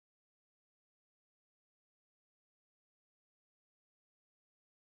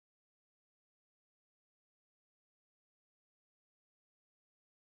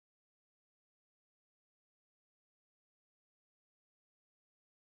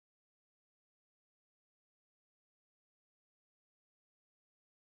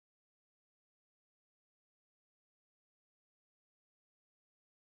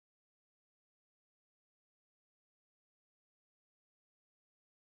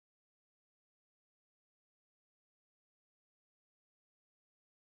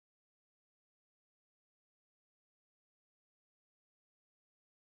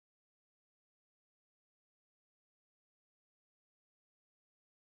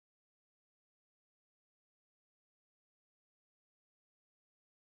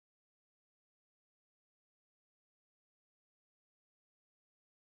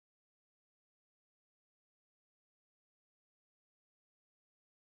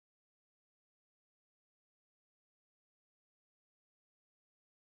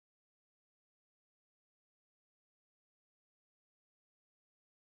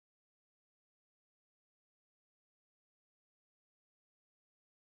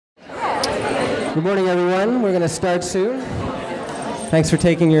Good morning, everyone. We're going to start soon. Thanks for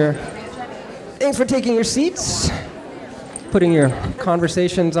taking your seats, putting your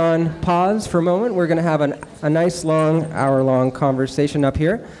conversations on pause for a moment. We're going to have a nice, long, hour-long conversation up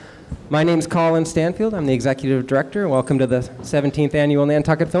here. My name's Colin Stanfield. I'm the executive director. Welcome to the 17th Annual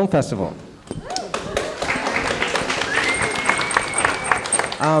Nantucket Film Festival.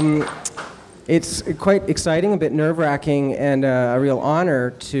 It's quite exciting, a bit nerve-wracking, and a real honor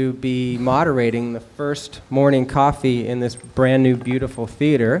to be moderating the first morning coffee in this brand new, beautiful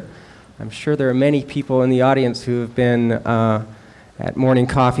theater. I'm sure there are many people in the audience who have been at morning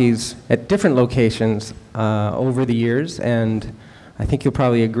coffees at different locations over the years, and I think you'll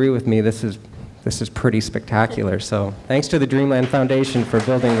probably agree with me, this is pretty spectacular. So thanks to the Dreamland Foundation for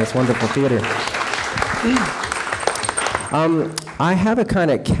building this wonderful theater. I have a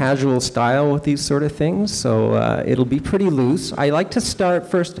kind of casual style with these sort of things, so it'll be pretty loose. I like to start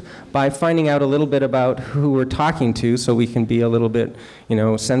first by finding out a little bit about who we're talking to, so we can be a little bit,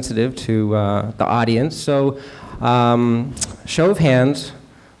 sensitive to the audience. So, show of hands,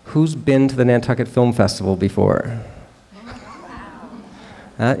 who's been to the Nantucket Film Festival before?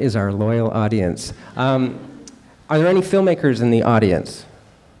 That is our loyal audience. Are there any filmmakers in the audience?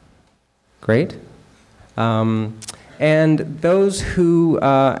 Great. And those who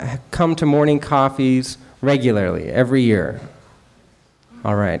come to morning coffees regularly, every year.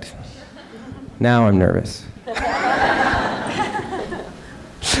 All right. Now I'm nervous.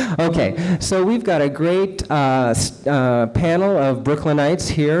 Okay, so we've got a great panel of Brooklynites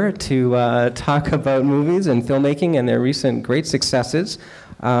here to talk about movies and filmmaking and their recent great successes.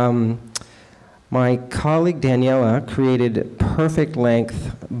 My colleague Daniela created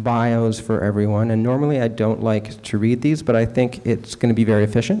perfect-length bios for everyone, and normally I don't like to read these, but I think it's going to be very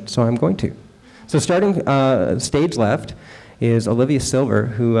efficient, so I'm going to. So starting stage left is Olivia Silver,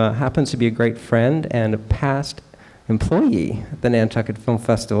 who happens to be a great friend and a past employee at the Nantucket Film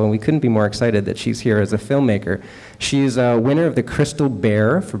Festival, and we couldn't be more excited that she's here as a filmmaker. She's a winner of the Crystal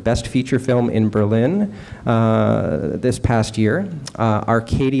Bear for Best Feature Film in Berlin this past year.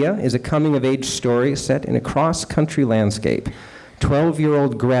 Arcadia is a coming-of-age story set in a cross-country landscape.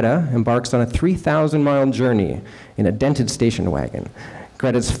 12-year-old Greta embarks on a 3,000-mile journey in a dented station wagon.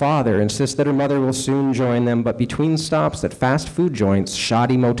 Greta's father insists that her mother will soon join them, but between stops at fast food joints,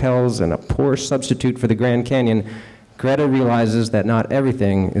 shoddy motels, and a poor substitute for the Grand Canyon, Greta realizes that not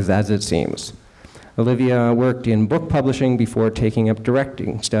everything is as it seems. Olivia worked in book publishing before taking up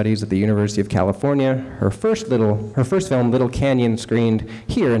directing studies at the University of California. Her first film, Little Canyon, screened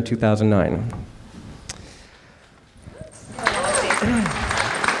here in 2009.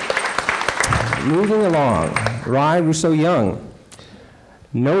 Moving along, Rai Russo-Young.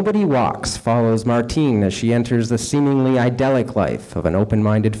 Nobody Walks follows Martine as she enters the seemingly idyllic life of an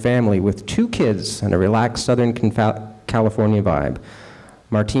open-minded family with 2 kids and a relaxed Southern California vibe.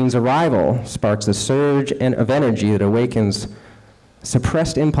 Martine's arrival sparks a surge of energy that awakens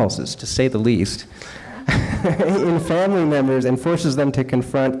suppressed impulses, to say the least, in family members and forces them to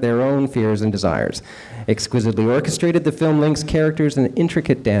confront their own fears and desires. Exquisitely orchestrated, the film links characters in an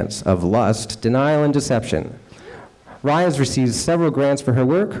intricate dance of lust, denial, and deception. Rai has received several grants for her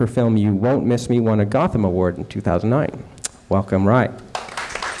work. Her film, You Won't Miss Me, won a Gotham Award in 2009. Welcome, Rai.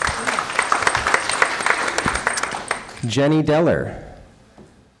 Jenny Deller.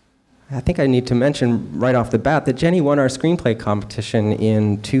 I think I need to mention right off the bat that Jenny won our screenplay competition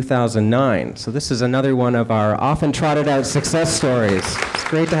in 2009. So this is another one of our often trotted out success stories. It's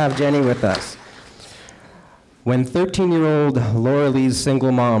great to have Jenny with us. When 13-year-old Laura Lee's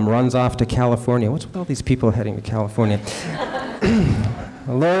single mom runs off to California, what's with all these people heading to California?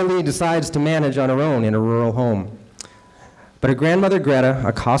 Laura Lee decides to manage on her own in a rural home. But her grandmother Greta,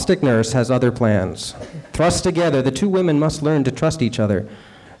 a caustic nurse, has other plans. Thrust together, the 2 women must learn to trust each other.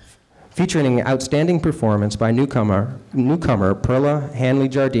 Featuring an outstanding performance by newcomer Perla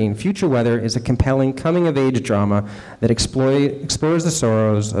Hanley-Jardine, Future Weather is a compelling coming-of-age drama that explores the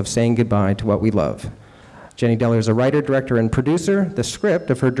sorrows of saying goodbye to what we love. Jenny Deller is a writer, director, and producer. The script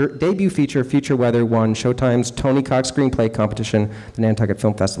of her debut feature, Future Weather, won Showtime's Tony Cox Screenplay Competition, the Nantucket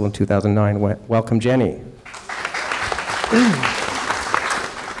Film Festival in 2009. Welcome, Jenny.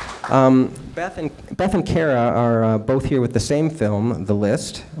 Beth and Kara are both here with the same film, The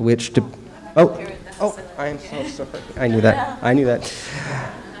List, which... I am so sorry. I knew that.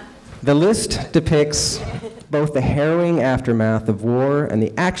 The List depicts both the harrowing aftermath of war and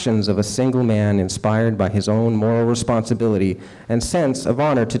the actions of a single man inspired by his own moral responsibility and sense of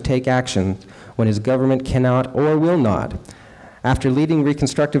honor to take action when his government cannot or will not. After leading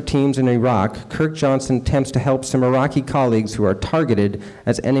reconstructive teams in Iraq, Kirk Johnson attempts to help some Iraqi colleagues who are targeted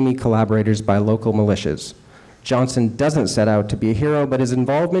as enemy collaborators by local militias. Johnson doesn't set out to be a hero, but his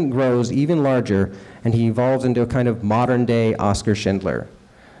involvement grows even larger, and he evolves into a kind of modern-day Oscar Schindler.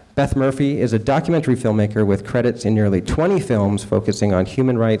 Beth Murphy is a documentary filmmaker with credits in nearly 20 films focusing on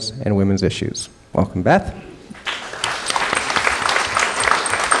human rights and women's issues. Welcome, Beth.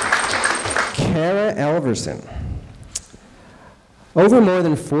 Kara Elverson. Over more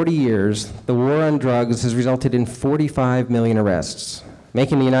than 40 years, the war on drugs has resulted in 45 million arrests,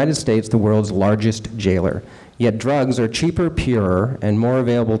 making the United States the world's largest jailer. Yet drugs are cheaper, purer, and more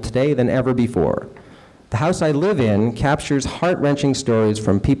available today than ever before. The house I live in captures heart-wrenching stories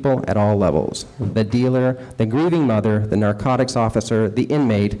from people at all levels. The dealer, the grieving mother, the narcotics officer, the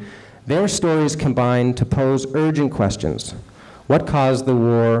inmate. Their stories combine to pose urgent questions. What caused the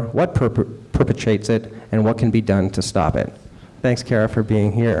war? What perpetrates it? And what can be done to stop it? Thanks, Kara, for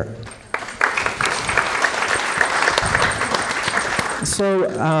being here.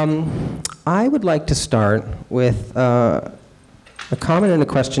 So I would like to start with a comment and a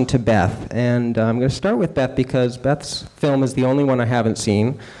question to Beth. And I'm going to start with Beth because Beth's film is the only one I haven't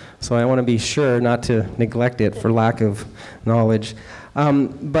seen. So I want to be sure not to neglect it for lack of knowledge.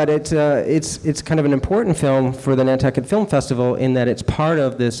 But it's kind of an important film for the Nantucket Film Festival in that it's part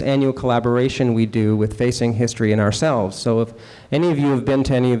of this annual collaboration we do with Facing History and Ourselves. So if any of you have been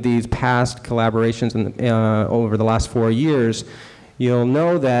to any of these past collaborations over the last 4 years, you'll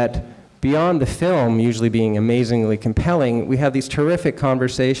know that beyond the film usually being amazingly compelling, we have these terrific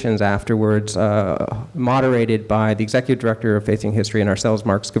conversations afterwards moderated by the executive director of Facing History and Ourselves,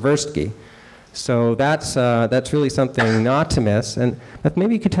 Mark Skwersky. So that's really something not to miss. And Beth,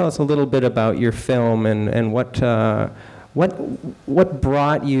 maybe you could tell us a little bit about your film and what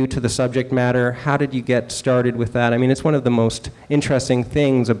brought you to the subject matter. How did you get started with that? I mean, it's one of the most interesting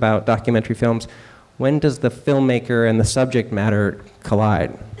things about documentary films. When does the filmmaker and the subject matter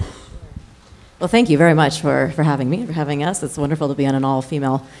collide? Well, thank you very much for having me, for having us. It's wonderful to be on an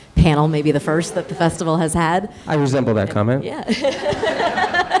all-female panel, maybe the first that the festival has had. I resemble that comment. Yeah.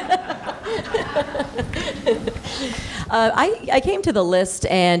 I came to the list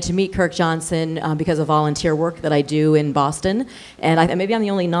and to meet Kirk Johnson because of volunteer work that I do in Boston. And maybe I'm the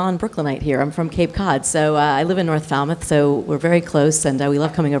only non-Brooklynite here. I'm from Cape Cod, so I live in North Falmouth, so we're very close, and we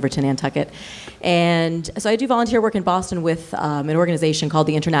love coming over to Nantucket. And so I do volunteer work in Boston with an organization called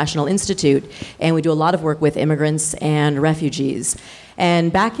the International Institute, and we do a lot of work with immigrants and refugees.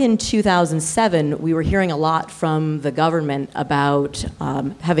 And back in 2007, we were hearing a lot from the government about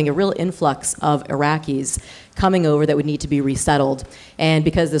having a real influx of Iraqis coming over that would need to be resettled. And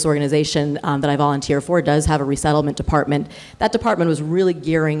because this organization that I volunteer for does have a resettlement department, that department was really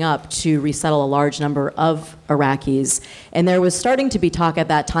gearing up to resettle a large number of Iraqis. And there was starting to be talk at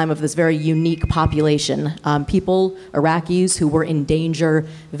that time of this very unique population, people, Iraqis, who were in danger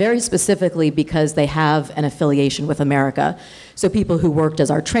very specifically because they have an affiliation with America. So people who worked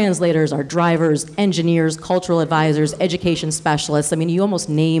as our translators, our drivers, engineers, cultural advisors, education specialists. I mean, you almost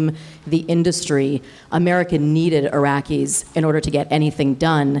name the industry. America needed Iraqis in order to get anything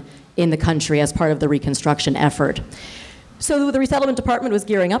done in the country as part of the reconstruction effort. So the resettlement department was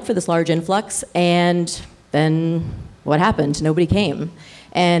gearing up for this large influx, and then what happened? Nobody came.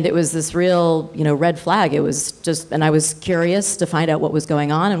 And it was this real, red flag. It was just, and I was curious to find out what was going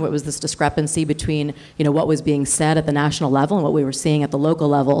on and what was this discrepancy between, what was being said at the national level and what we were seeing at the local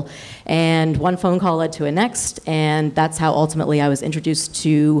level. And one phone call led to a next, and that's how ultimately I was introduced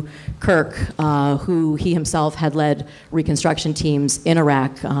to Kirk, who he himself had led reconstruction teams in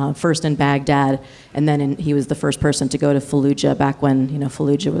Iraq, first in Baghdad, and then he was the first person to go to Fallujah back when,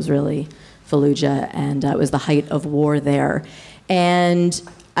 Fallujah was really Fallujah, and it was the height of war there. And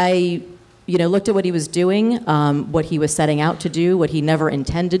I, looked at what he was doing, what he was setting out to do, what he never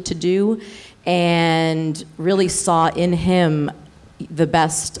intended to do, and really saw in him the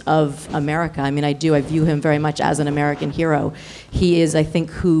best of America. I mean, I view him very much as an American hero. He is, I think,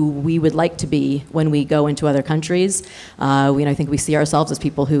 who we would like to be when we go into other countries. I think we see ourselves as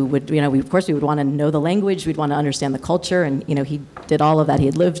people who would, of course we would want to know the language, we'd want to understand the culture, and, he did all of that. He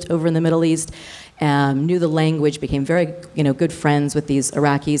had lived over in the Middle East. Knew the language, became very, good friends with these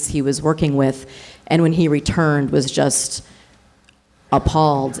Iraqis he was working with, and when he returned was just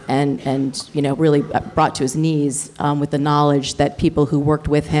appalled and really brought to his knees with the knowledge that people who worked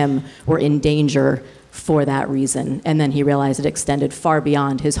with him were in danger for that reason. And then he realized it extended far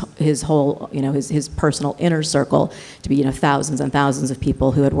beyond his whole, his personal inner circle to be, thousands and thousands of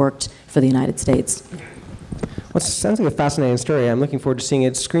people who had worked for the United States. Well, it sounds like a fascinating story. I'm looking forward to seeing it.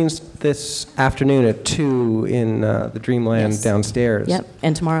 It screens this afternoon at 2 in the Dreamland downstairs. Yep,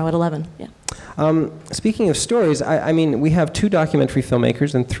 and tomorrow at 11. Yeah. Speaking of stories, I mean, we have 2 documentary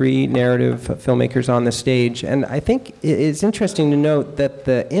filmmakers and 3 narrative filmmakers on the stage, and I think it's interesting to note that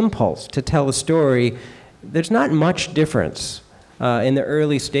the impulse to tell a story, there's not much difference in the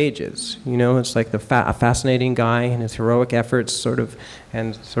early stages. You know, it's like a fascinating guy and his heroic efforts,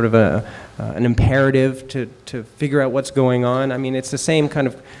 and an imperative to figure out what's going on. I mean, it's the same kind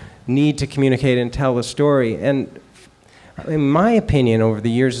of need to communicate and tell a story. And in my opinion, over the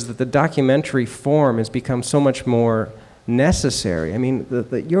years, is that the documentary form has become so much more necessary. I mean,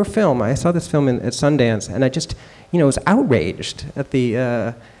 your film, I saw this film at Sundance, and I just, was outraged at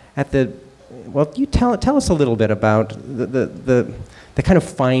the. Well, you tell us a little bit about the kind of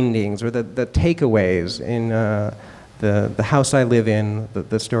findings or the takeaways in the House I Live In,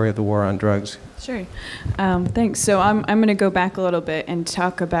 the story of the war on drugs. Sure. Thanks. So I'm going to go back a little bit and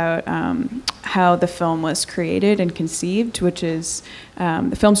talk about how the film was created and conceived, which is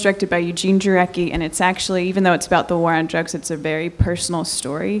the film's directed by Eugene Jarecki, and it's actually, even though it's about the war on drugs, it's a very personal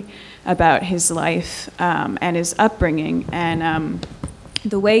story about his life and his upbringing. And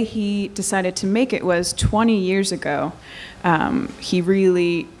the way he decided to make it was 20 years ago. He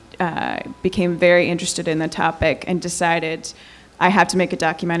really became very interested in the topic and decided, I have to make a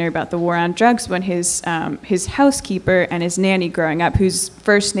documentary about the war on drugs, when his housekeeper and his nanny growing up, whose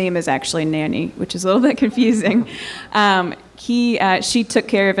first name is actually Nanny, which is a little bit confusing, she took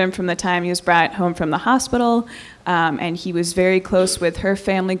care of him from the time he was brought home from the hospital, and he was very close with her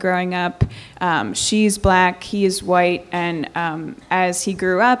family growing up. She's black, he is white, and as he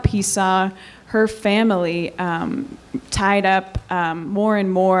grew up, he saw her family tied up more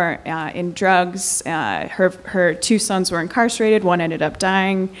and more in drugs. Her 2 sons were incarcerated, one ended up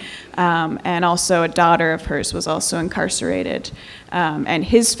dying, and also a daughter of hers was also incarcerated. And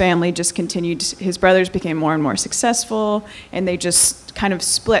his family just continued, his brothers became more and more successful, and they just kind of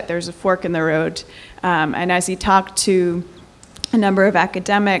split. There was a fork in the road. And as he talked to a number of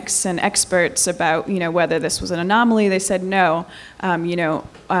academics and experts about, whether this was an anomaly, they said no.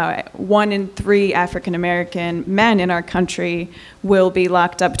 1 in 3 African American men in our country will be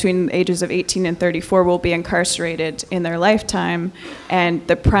locked up between the ages of 18 and 34, will be incarcerated in their lifetime, and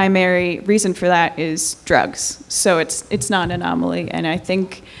the primary reason for that is drugs. So it's not an anomaly, and I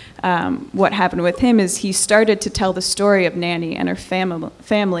think what happened with him is he started to tell the story of Nanny and her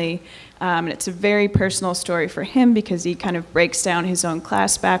family. And it's a very personal story for him because he kind of breaks down his own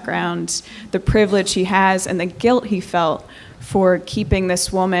class background, the privilege he has, and the guilt he felt for keeping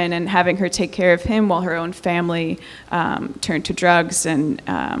this woman and having her take care of him while her own family turned to drugs and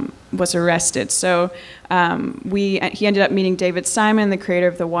was arrested. So he ended up meeting David Simon, the creator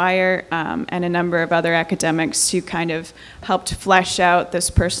of The Wire, and a number of other academics who kind of helped flesh out this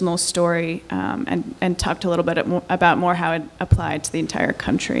personal story and talked a little bit about how it applied to the entire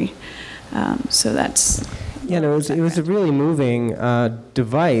country. So that's... Yeah, no, it was a really moving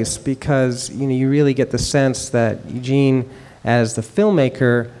device because you really get the sense that Eugene, as the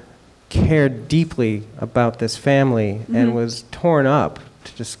filmmaker, cared deeply about this family and was torn up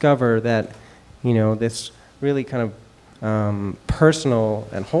to discover that this really kind of personal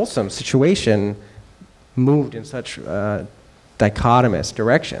and wholesome situation moved in such dichotomous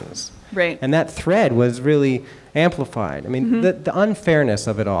directions. Right. And that thread was really amplified. I mean, the unfairness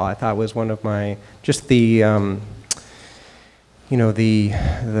of it all, I thought, was one of my, just the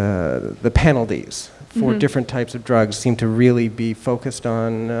penalties for different types of drugs seem to really be focused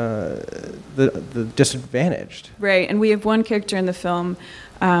on the disadvantaged. Right, and we have one character in the film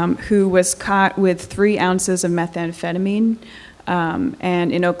who was caught with 3 ounces of methamphetamine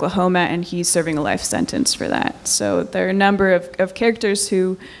and in Oklahoma, and he's serving a life sentence for that. So there are a number of characters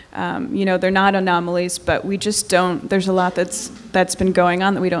who, they're not anomalies, but we just don't, there's a lot that's been going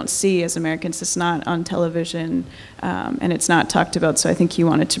on that we don't see as Americans. It's not on television, and it's not talked about, so I think he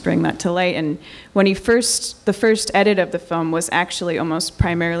wanted to bring that to light. And when the first edit of the film was actually almost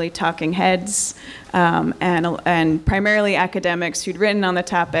primarily talking heads, and primarily academics who'd written on the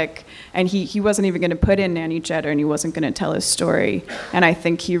topic, and he wasn't even going to put in Nanny Jeter, and he wasn't going to tell his story. And I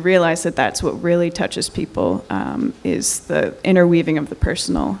think he realized that that's what really touches people, is the interweaving of the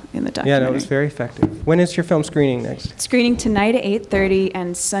personal in the documentary. Yeah, no, it was very effective. When is your film screening next? Screening tonight at 8:30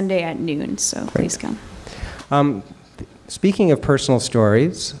 and Sunday at noon, so please come. Speaking of personal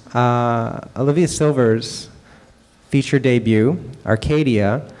stories, Olivia Silver's feature debut,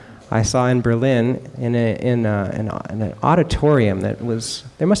 Arcadia, I saw in Berlin in an auditorium that was,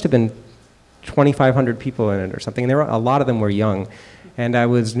 there must have been 2,500 people in it or something, and a lot of them were young. And I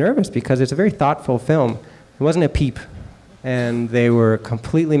was nervous because it's a very thoughtful film. It wasn't a peep. And they were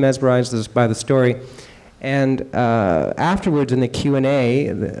completely mesmerized by the story. And afterwards in the Q&A,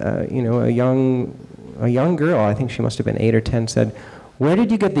 a young girl, I think she must have been 8 or 10, said, "Where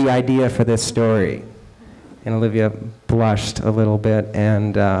did you get the idea for this story?" And Olivia blushed a little bit,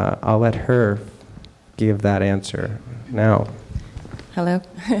 and I'll let her give that answer now. Hello.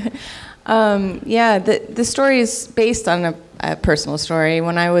 Yeah, the story is based on a personal story.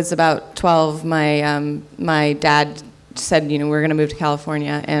 When I was about 12, my dad said, we're going to move to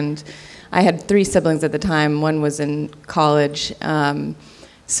California, and I had 3 siblings at the time. One was in college.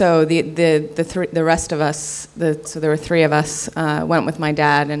 So the rest of us, so there were 3 of us, went with my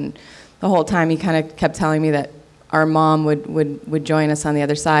dad, and the whole time he kind of kept telling me that our mom would join us on the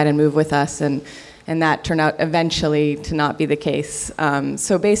other side and move with us, and that turned out eventually to not be the case.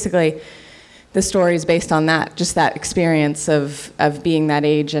 So basically, the story is based on that, just that experience of being that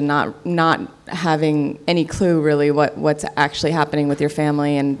age and not having any clue really what's actually happening with your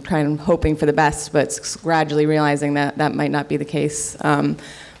family, and kind of hoping for the best, but gradually realizing that might not be the case.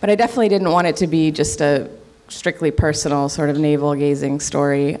 But I definitely didn't want it to be just a strictly personal sort of navel-gazing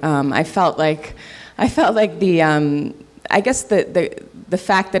story. I felt like I guess the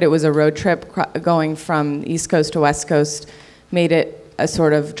fact that it was a road trip going from East Coast to West Coast made it a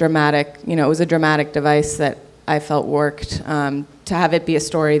sort of dramatic, it was a dramatic device that I felt worked, to have it be a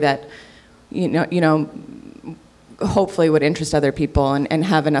story that, hopefully would interest other people and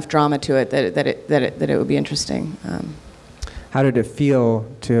have enough drama to it that it would be interesting. How did it feel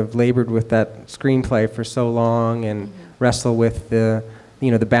to have labored with that screenplay for so long and wrestle with the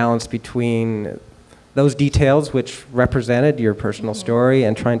balance between those details which represented your personal story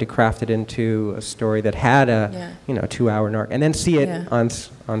and trying to craft it into a story that had a 2-hour arc, and then see it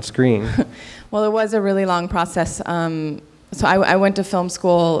on screen? Well, it was a really long process. So I went to film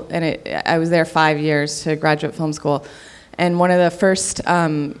school, and I was there 5 years to graduate film school, and one of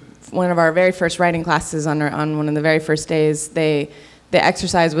our very first writing classes on one of the very first days, the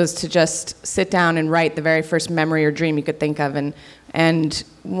exercise was to just sit down and write the very first memory or dream you could think of, and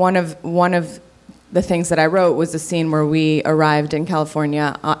one of the things that I wrote was the scene where we arrived in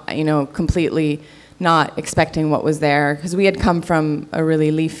California, completely not expecting what was there, because we had come from a really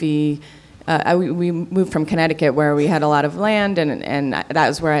leafy. We moved from Connecticut, where we had a lot of land, and that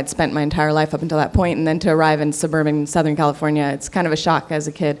was where I had spent my entire life up until that point. And then to arrive in suburban Southern California, it's kind of a shock as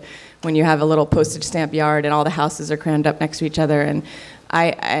a kid when you have a little postage stamp yard and all the houses are crammed up next to each other. And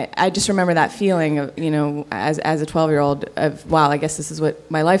I just remember that feeling of, as a 12-year-old of, wow, I guess this is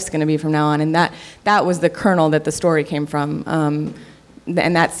what my life's going to be from now on. And that was the kernel that the story came from.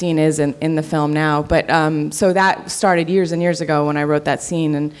 And that scene is in the film now. But so that started years and years ago when I wrote that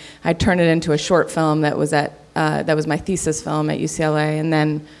scene, and I turned it into a short film that was my thesis film at UCLA,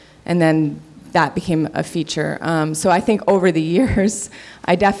 and then that became a feature. So I think over the years,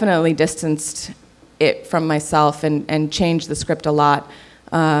 I definitely distanced it from myself and changed the script a lot,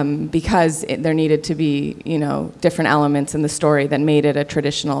 because there needed to be, different elements in the story that made it a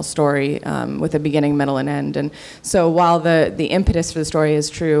traditional story, with a beginning, middle, and end. And so while the impetus for the story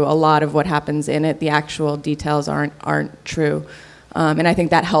is true, a lot of what happens in it, the actual details aren't true. And I think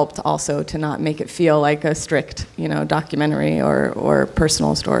that helped also to not make it feel like a strict, documentary or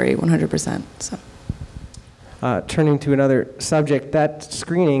personal story 100%. So. Turning to another subject, that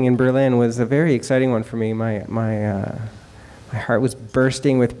screening in Berlin was a very exciting one for me. My heart was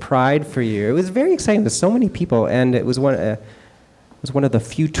bursting with pride for you. It was very exciting. There's so many people, and it was one of the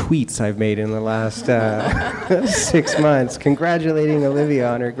few tweets I've made in the last 6 months, congratulating Olivia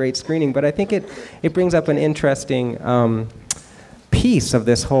on her great screening. But I think it brings up an interesting piece of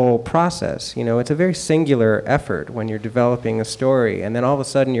this whole process. It's a very singular effort when you're developing a story, and then all of a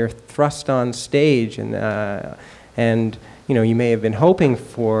sudden you're thrust on stage, and you may have been hoping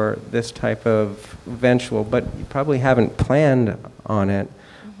for this type of eventual, but you probably haven't planned on it.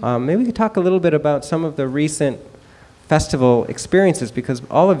 Maybe we could talk a little bit about some of the recent festival experiences, because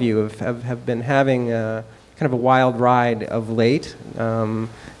all of you have been having kind of a wild ride of late. When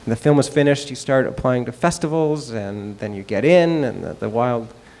the film was finished, you start applying to festivals, and then you get in, and the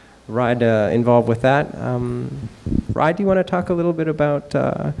wild ride involved with that. Ride, do you want to talk a little bit about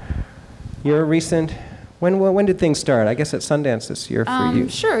your recent... When did things start? I guess at Sundance this year for you.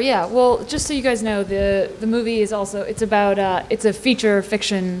 Sure, yeah. Well, just so you guys know, the movie is also, it's about, it's a feature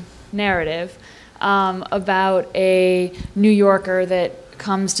fiction narrative about a New Yorker that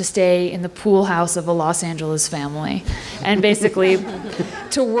comes to stay in the pool house of a Los Angeles family, and basically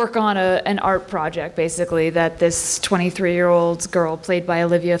to work on an art project, basically, that this 23-year-old girl, played by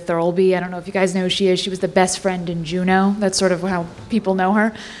Olivia Thirlby, I don't know if you guys know who she is, she was the best friend in Juno, that's sort of how people know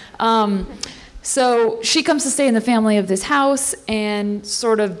her. So she comes to stay in the family of this house and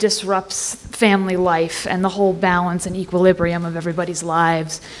sort of disrupts family life and the whole balance and equilibrium of everybody's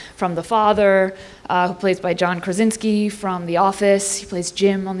lives. From the father, who plays by John Krasinski from The Office. He plays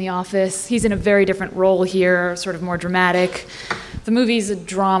Jim on The Office. He's in a very different role here, sort of more dramatic. The movie's a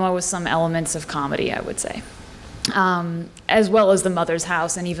drama with some elements of comedy, I would say. As well as the mother's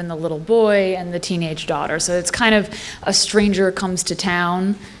house and even the little boy and the teenage daughter. So it's kind of a stranger comes to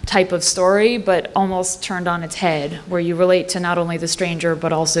town type of story, but almost turned on its head, where you relate to not only the stranger,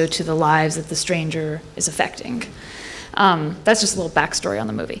 but also to the lives that the stranger is affecting. That's just a little backstory on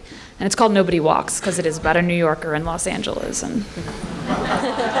the movie. And it's called Nobody Walks, because it is about a New Yorker in Los Angeles. And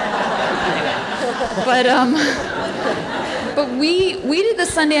But we did the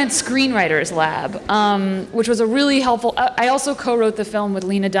Sundance Screenwriters Lab, which was a really helpful. I also co-wrote the film with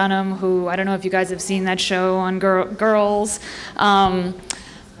Lena Dunham, who I don't know if you guys have seen that show on Girls,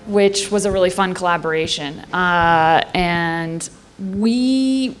 which was a really fun collaboration. And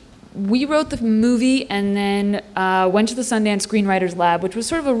we wrote the movie and then went to the Sundance Screenwriters Lab, which was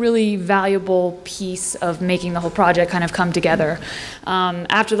sort of a really valuable piece of making the whole project kind of come together.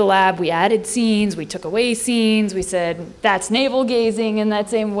 After the lab, we added scenes, we took away scenes, we said, that's navel gazing in that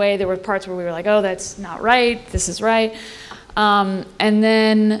same way. There were parts where we were like, oh, that's not right, this is right. And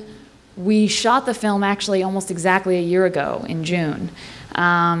then we shot the film actually almost exactly a year ago in June.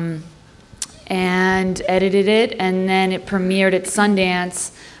 And edited it, and then it premiered at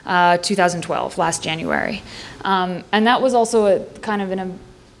Sundance 2012, last January. And that was also a kind of an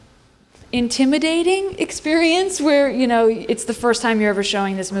intimidating experience where, you know, it's the first time you're ever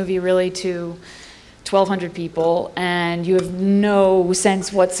showing this movie really to 1,200 people, and you have no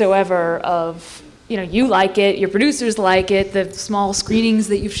sense whatsoever of, you know, you like it, your producers like it, the small screenings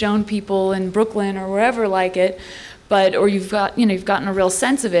that you've shown people in Brooklyn or wherever like it, or you've gotten a real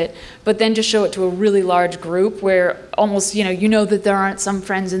sense of it, but then to show it to a really large group where almost, you know that there aren't some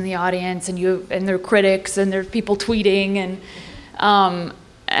friends in the audience and there are critics and there are people tweeting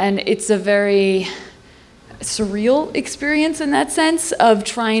and it's a very surreal experience in that sense of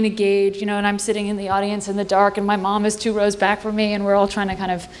trying to gauge, and I'm sitting in the audience in the dark and my mom is 2 rows back from me and we're all trying to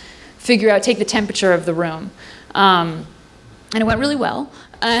kind of take the temperature of the room. And it went really well.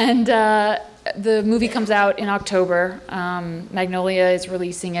 And the movie comes out in October. Magnolia is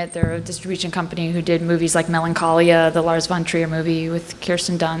releasing it. They're a distribution company who did movies like Melancholia, the Lars von Trier movie with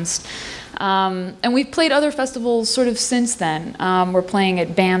Kirsten Dunst. And we've played other festivals sort of since then. We're playing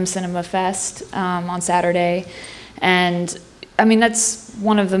at BAM Cinema Fest on Saturday. And I mean, that's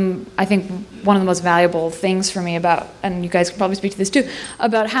one of the most valuable things for me about, and you guys can probably speak to this too,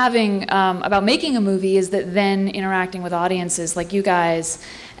 about making a movie is that then interacting with audiences like you guys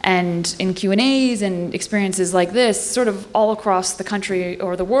and in Q&As and experiences like this, sort of all across the country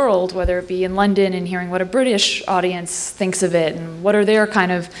or the world, whether it be in London and hearing what a British audience thinks of it and what are their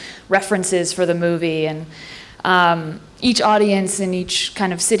kind of references for the movie. And each audience in each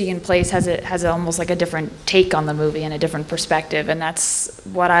kind of city and place has almost like a different take on the movie and a different perspective. And that's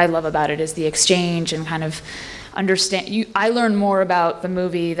what I love about it, is the exchange and kind of understand. I learn more about the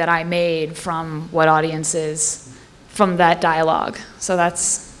movie that I made from what audiences, from that dialogue. So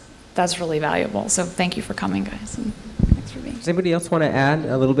that's really valuable. So thank you for coming, guys. And thanks for being here. Does anybody else want to add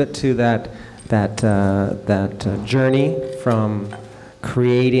a little bit to that journey from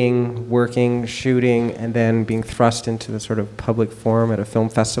creating, working, shooting, and then being thrust into the sort of public forum at a film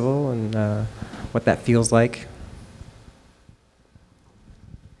festival, and what that feels like?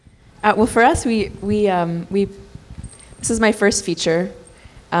 Well, for us, we this is my first feature.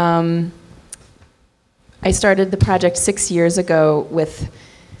 I started the project 6 years ago with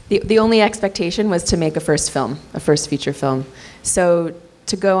the only expectation was to make a first feature film. So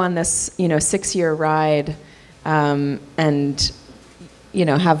to go on this 6-year ride and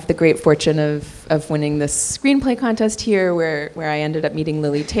have the great fortune of winning this screenplay contest here, where I ended up meeting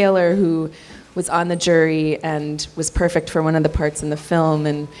Lily Taylor, who was on the jury and was perfect for one of the parts in the film,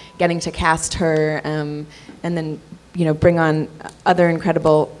 and getting to cast her, and then bring on other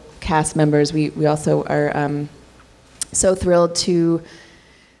incredible cast members. We also are so thrilled to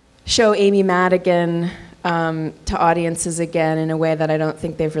show Amy Madigan to audiences again in a way that I don't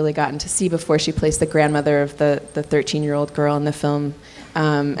think they've really gotten to see before. She plays the grandmother of the 13-year-old girl in the film,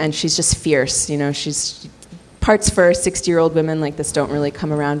 and she's just fierce. She's parts for 60-year-old women like this don't really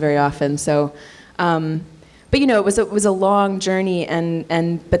come around very often. So, but it was a long journey,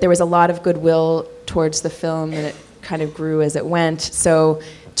 but there was a lot of goodwill towards the film, and it kind of grew as it went. So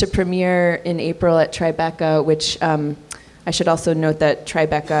to premiere in April at Tribeca, which I should also note that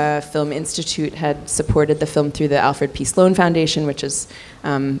Tribeca Film Institute had supported the film through the Alfred P. Sloan Foundation, which is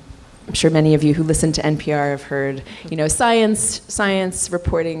I'm sure many of you who listen to NPR have heard, science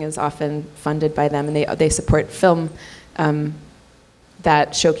reporting is often funded by them, and they support film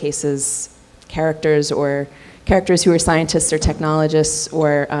that showcases characters who are scientists or technologists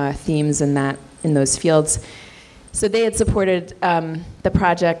or themes in those fields. So they had supported the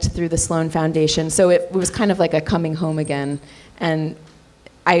project through the Sloan Foundation. So it was kind of like a coming home again. And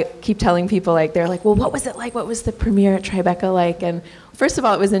I keep telling people, they're like, well, what was it like? What was the premiere at Tribeca like? And first of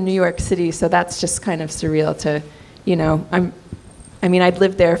all, it was in New York City, so that's just kind of surreal to, I'd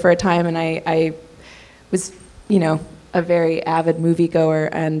lived there for a time, and I was, a very avid moviegoer,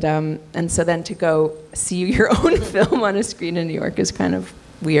 and so then to go see your own film on a screen in New York is kind of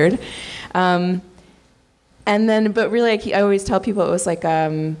weird. And then, but really, I always tell people it was like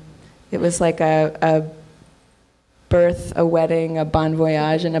a birth, a wedding, a bon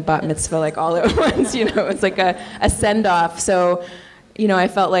voyage, and a bat mitzvah, all at once. It's like a send-off. So, I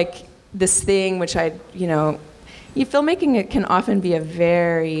felt like this thing, which filmmaking, it can often be a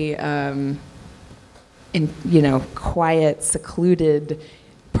very, quiet, secluded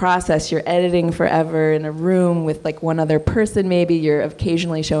process. You're editing forever in a room with one other person. Maybe you're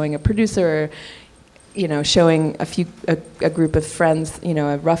occasionally showing a producer, or, showing a group of friends,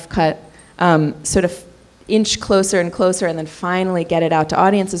 a rough cut, sort of inch closer and closer, and then finally get it out to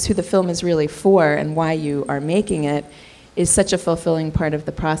audiences who the film is really for and why you are making it is such a fulfilling part of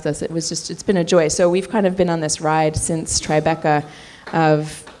the process. It's been a joy. So we've kind of been on this ride since Tribeca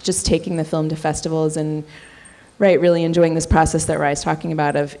of just taking the film to festivals and really enjoying this process that Rye's talking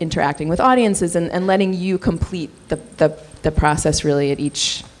about of interacting with audiences and letting you complete the process really at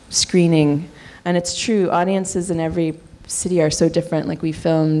each screening. And it's true, audiences in every city are so different. We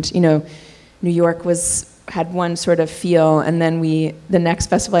filmed, New York had one sort of feel, and then the next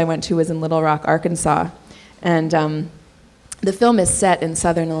festival I went to was in Little Rock, Arkansas. And the film is set in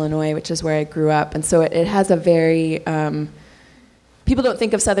southern Illinois, which is where I grew up, and so it has a very, people don't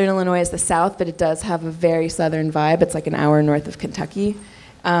think of southern Illinois as the South, but it does have a very southern vibe. It's like an hour north of Kentucky.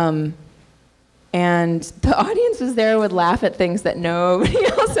 And the audiences there would laugh at things that nobody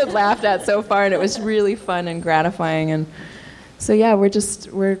else had laughed at so far, and it was really fun and gratifying. And so yeah,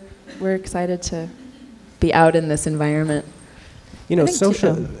 we're excited to be out in this environment.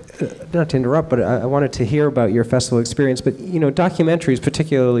 Social, not to interrupt, but I wanted to hear about your festival experience, but documentaries,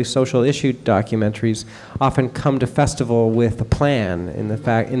 particularly social issue documentaries, often come to festival with a plan in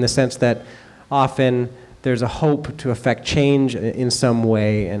the sense that often there's a hope to affect change in some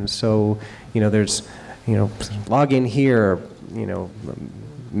way, and so there's log in here,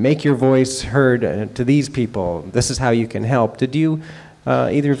 make your voice heard to these people. This is how you can help. Did you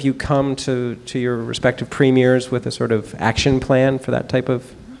either of you come to your respective premieres with a sort of action plan for that type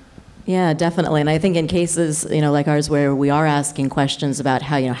of? Yeah, definitely. And I think in cases, like ours, where we are asking questions about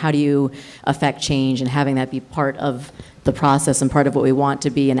how do you affect change, and having that be part of the process and part of what we want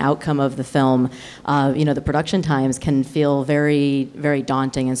to be an outcome of the film, the production times can feel very, very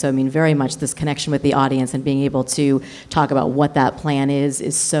daunting. And so, very much this connection with the audience and being able to talk about what that plan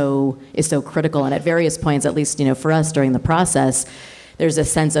is so critical. And at various points, at least, for us during the process, there's a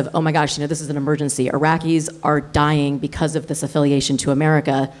sense of, oh my gosh, this is an emergency. Iraqis are dying because of this affiliation to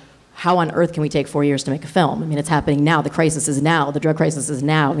America. How on earth can we take 4 years to make a film? It's happening now. The crisis is now. The drug crisis is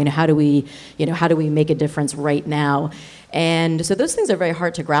now. How do we make a difference right now? And so those things are very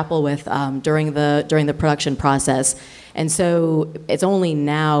hard to grapple with during the production process. And so it's only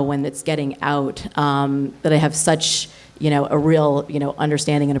now when it's getting out that I have such a real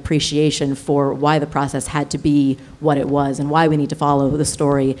understanding and appreciation for why the process had to be what it was, and why we need to follow the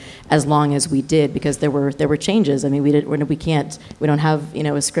story as long as we did, because there were changes. We don't have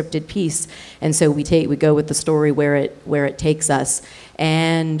a scripted piece, and so we go with the story where it takes us.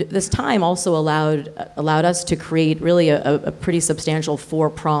 And this time also allowed us to create really a pretty substantial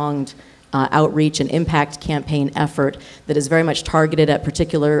four-pronged outreach and impact campaign effort that is very much targeted at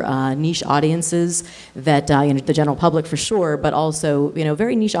particular niche audiences that the general public for sure, but also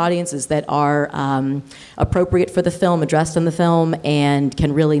very niche audiences that are appropriate for the film, addressed in the film, and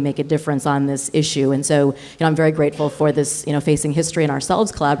can really make a difference on this issue. And so I'm very grateful for this Facing History and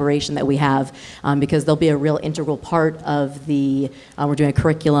Ourselves collaboration that we have, because they'll be a real integral part of we're doing a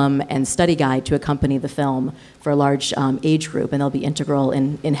curriculum and study guide to accompany the film for a large age group, and they'll be integral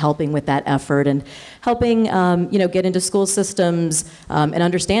in helping with that that effort and helping get into school systems an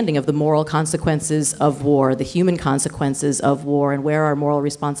understanding of the moral consequences of war, the human consequences of war, and where our moral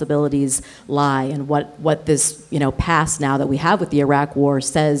responsibilities lie, and what this past now that we have with the Iraq War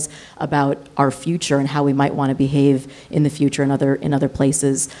says about our future and how we might want to behave in the future in other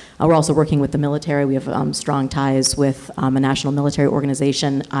places. We're also working with the military. We have strong ties with a national military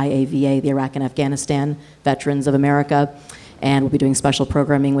organization, IAVA, the Iraq and Afghanistan Veterans of America, and we'll be doing special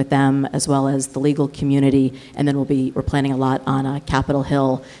programming with them as well as the legal community. And then we're planning a lot on Capitol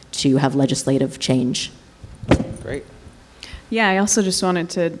Hill to have legislative change. Great. Yeah, I also just wanted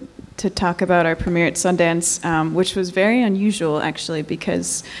to talk about our premiere at Sundance, which was very unusual actually,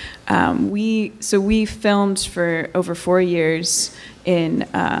 because we filmed for over 4 years in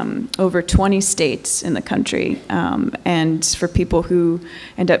over 20 states in the country. And for people who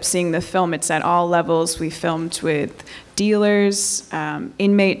end up seeing the film, it's at all levels. We filmed with dealers,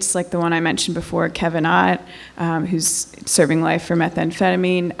 inmates like the one I mentioned before, Kevin Ott, who's serving life for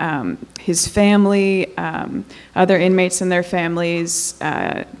methamphetamine, his family, other inmates and their families,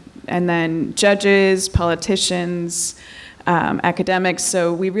 and then judges, politicians, academics.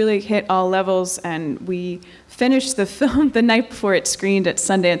 So we really hit all levels, and we finished the film the night before it screened at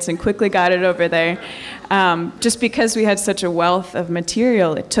Sundance and quickly got it over there. Just because we had such a wealth of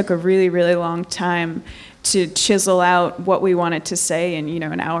material, it took a really, really long time to chisel out what we wanted to say in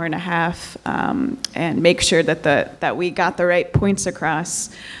an hour and a half, and make sure that we got the right points across.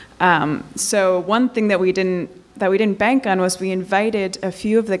 So one thing that we didn't bank on was we invited a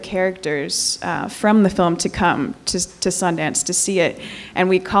few of the characters from the film to come to Sundance to see it, and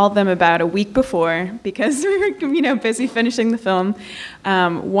we called them about a week before because we were busy finishing the film.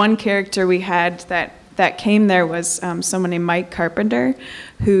 One character we had that came there was someone named Mike Carpenter,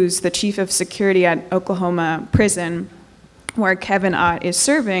 who's the chief of security at Oklahoma prison, where Kevin Ott is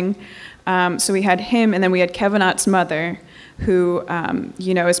serving. So we had him, and then we had Kevin Ott's mother, who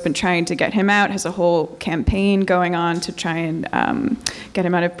has been trying to get him out, has a whole campaign going on to try and get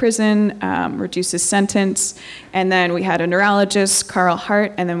him out of prison, reduce his sentence. And then we had a neurologist, Carl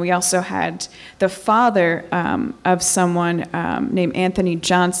Hart, and then we also had the father of someone named Anthony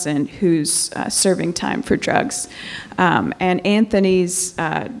Johnson, who's serving time for drugs. And Anthony's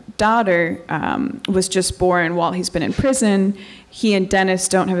daughter was just born while he's been in prison. He and Dennis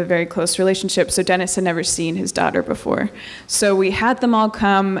don't have a very close relationship, so Dennis had never seen his daughter before. So we had them all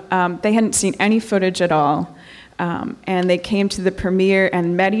come. They hadn't seen any footage at all. And they came to the premiere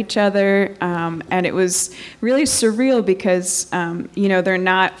and met each other. And it was really surreal because, they're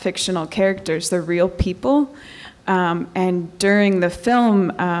not fictional characters, they're real people. And during the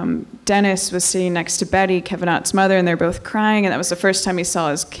film, Dennis was sitting next to Betty, Kevin Ott's mother, and they're both crying. And that was the first time he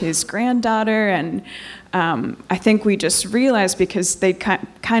saw his granddaughter. And I think we just realized, because they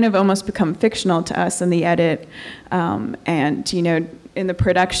kind of almost become fictional to us in the edit, and in the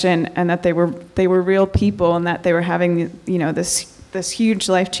production, and that they were real people, and that they were having this huge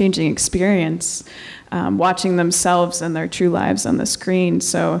life-changing experience, watching themselves and their true lives on the screen.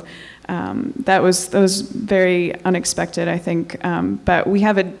 So that was very unexpected, I think. But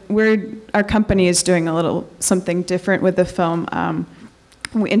our company is doing a little something different with the film.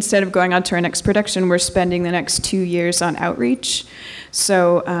 Instead of going on to our next production, we're spending the next 2 years on outreach.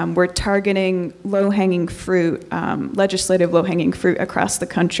 So we're targeting low-hanging fruit, legislative low-hanging fruit across the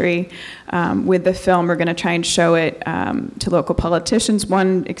country. With the film, we're going to try and show it to local politicians.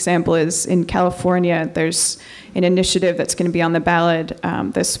 One example is in California, there's an initiative that's going to be on the ballot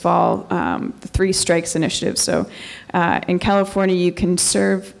this fall, the 3 Strikes Initiative. So in California, you can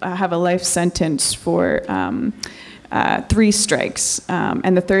have a life sentence for 3 strikes,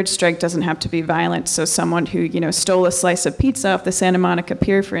 and the 3rd strike doesn't have to be violent. So someone who stole a slice of pizza off the Santa Monica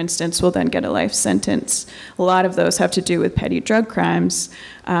Pier, for instance, will then get a life sentence. A lot of those have to do with petty drug crimes,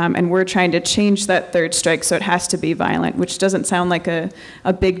 and we're trying to change that 3rd strike so it has to be violent, which doesn't sound like a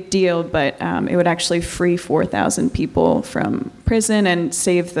big deal, but it would actually free 4,000 people from prison and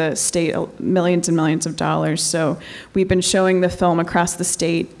save the state millions and millions of dollars. So we've been showing the film across the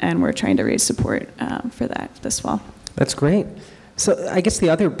state, and we're trying to raise support for that this fall. That's great. So I guess the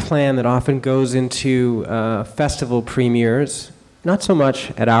other plan that often goes into festival premieres, not so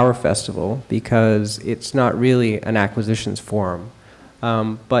much at our festival because it's not really an acquisitions forum,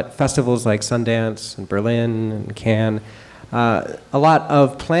 but festivals like Sundance and Berlin and Cannes, a lot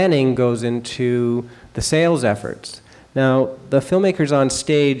of planning goes into the sales efforts. Now, the filmmakers on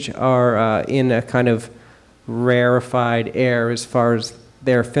stage are in a kind of rarefied air as far as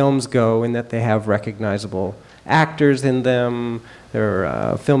their films go, in that they have recognizable actors in them. They're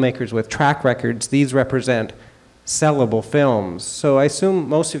filmmakers with track records. These represent sellable films. So I assume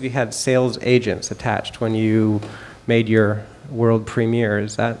most of you had sales agents attached when you made your world premiere.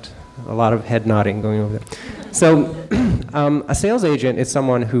 Is that a lot of head nodding going over there? So a sales agent is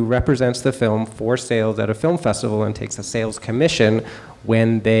someone who represents the film for sales at a film festival and takes a sales commission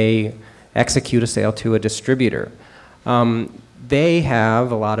when they execute a sale to a distributor. They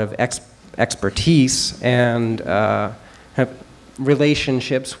have a lot of expertise and have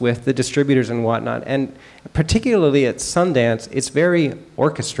relationships with the distributors and whatnot. And particularly at Sundance, it's very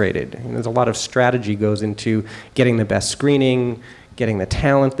orchestrated. And there's a lot of strategy goes into getting the best screening, getting the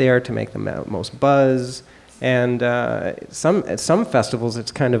talent there to make the most buzz. And at some festivals,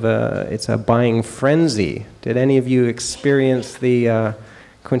 it's kind of a buying frenzy. Did any of you experience the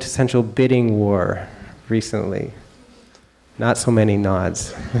quintessential bidding war recently? Not so many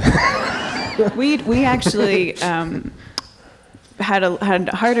nods. We actually had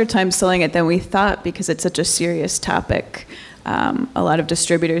a harder time selling it than we thought because it's such a serious topic. A lot of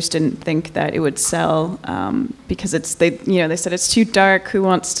distributors didn't think that it would sell because they said it's too dark. Who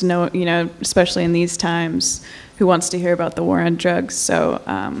wants to know? Especially in these times, who wants to hear about the war on drugs? So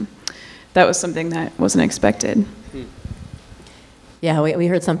that was something that wasn't expected. Yeah, we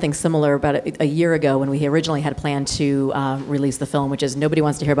heard something similar about a year ago when we originally had planned to release the film, which is nobody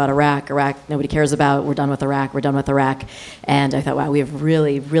wants to hear about Iraq. Iraq, nobody cares about. We're done with Iraq. We're done with Iraq. And I thought, wow, we have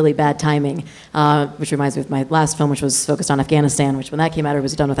really, really bad timing, which reminds me of my last film, which was focused on Afghanistan, which when that came out, it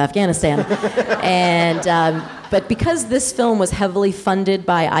was done with Afghanistan. And but because this film was heavily funded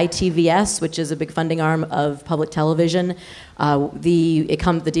by ITVS, which is a big funding arm of public television,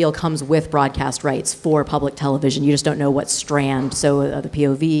 the deal comes with broadcast rights for public television. You just don't know what strand. So the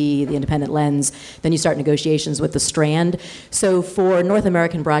POV, the independent lens. Then you start negotiations with the strand. So for North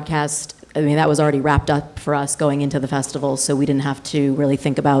American broadcast, I mean, that was already wrapped up for us going into the festivals, so we didn't have to really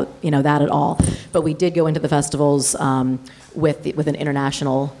think about that at all. But we did go into the festivals with an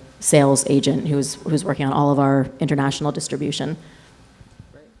international sales agent who's working on all of our international distribution.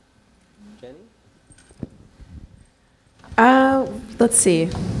 Jenny? Let's see.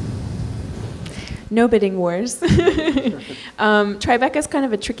 No bidding wars. Tribeca is kind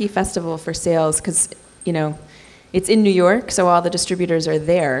of a tricky festival for sales because, it's in New York, so all the distributors are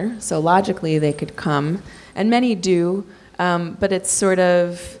there. So logically, they could come, and many do. But it's sort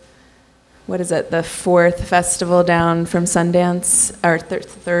of, what is it, the fourth festival down from Sundance, or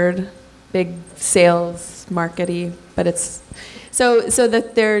third big sales markety. But it's so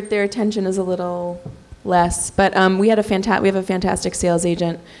that their attention is a little less. But we have a fantastic sales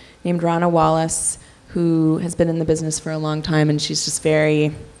agent named Rana Wallace, who has been in the business for a long time, and she's just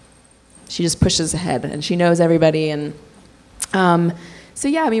she just pushes ahead, and she knows everybody. And so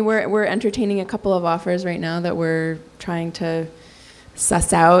yeah, I mean, we're entertaining a couple of offers right now that we're trying to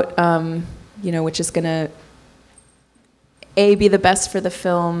suss out, which is gonna be the best for the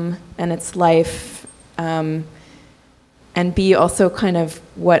film and its life, and B, also kind of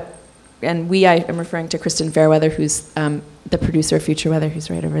what. And I am referring to Kristen Fairweather, who's the producer of Future Weather, who's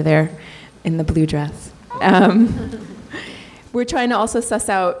right over there in the blue dress. We're trying to also suss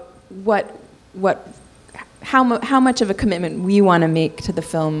out how much of a commitment we want to make to the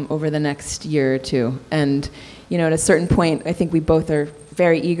film over the next year or two. And, at a certain point, I think we both are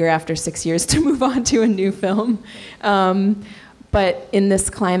very eager after 6 years to move on to a new film. But in this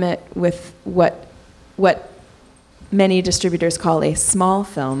climate with what many distributors call a small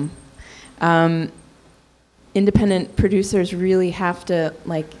film, independent producers really have to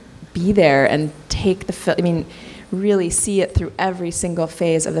be there and take the film. I mean, really see it through every single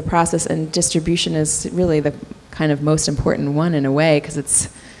phase of the process. And distribution is really the kind of most important one in a way, because it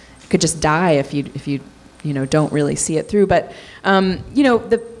could just die if you don't really see it through. But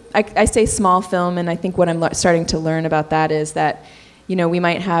I say small film, and I think what I'm starting to learn about that is that we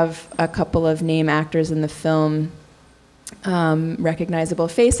might have a couple of name actors in the film. Recognizable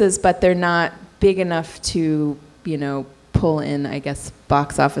faces, but they're not big enough to, pull in, I guess,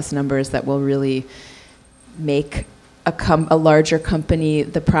 box office numbers that will really make a larger company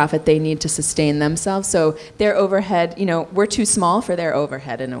the profit they need to sustain themselves. So their overhead, we're too small for their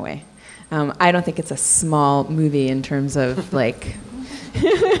overhead in a way. I don't think it's a small movie in terms of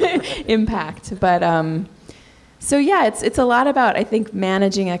impact, but so yeah, it's a lot about, I think,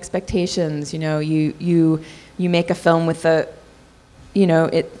 managing expectations. You make a film with you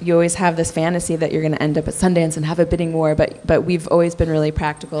always have this fantasy that you're going to end up at Sundance and have a bidding war, but we've always been really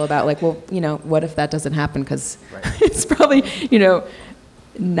practical about what if that doesn't happen, because it's probably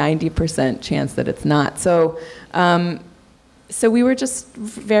 90% chance that it's not. So so we were just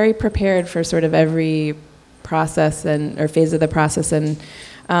very prepared for sort of every process or phase of the process, and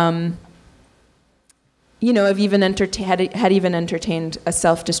have even had even entertained a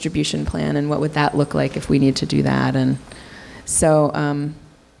self-distribution plan, and what would that look like if we need to do that, and so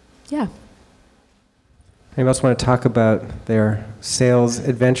yeah. Anyone else want to talk about their sales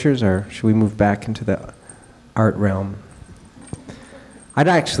adventures, or should we move back into the art realm? I'd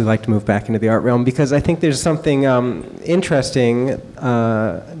actually like to move back into the art realm because I think there's something interesting,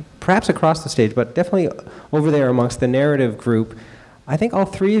 perhaps across the stage, but definitely over there amongst the narrative group. I think all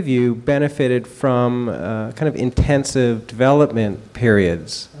three of you benefited from kind of intensive development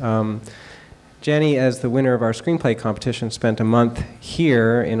periods. Jenny, as the winner of our screenplay competition, spent a month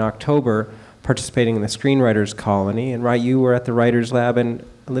here in October participating in the Screenwriters Colony. And you were at the Writers Lab. And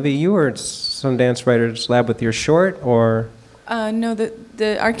Olivia, you were at Sundance Writers Lab with your short, or? No,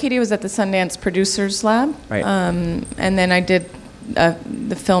 the Arcadia was at the Sundance Producers Lab. Right. And then I did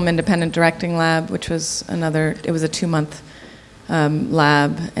the Film Independent Directing Lab, which was it was a 2-month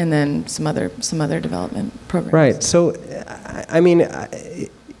lab, and then some other development programs. Right. So, I mean,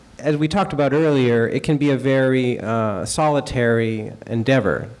 as we talked about earlier, it can be a very solitary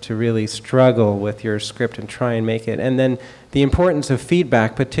endeavor to really struggle with your script and try and make it. And then the importance of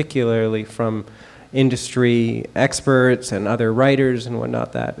feedback, particularly from industry experts and other writers and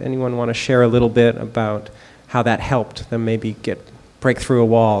whatnot. That anyone want to share a little bit about how that helped them maybe break through a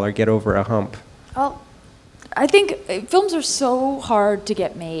wall or get over a hump? Well, I think films are so hard to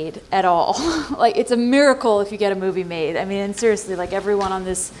get made at all. Like, it's a miracle if you get a movie made. I mean, and seriously, like, everyone on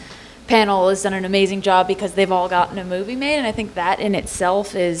this panel has done an amazing job because they've all gotten a movie made, and I think that in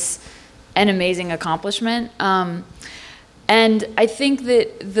itself is an amazing accomplishment. And I think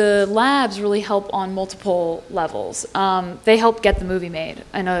that the labs really help on multiple levels. They help get the movie made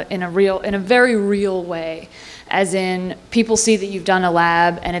in a very real way. As in, people see that you've done a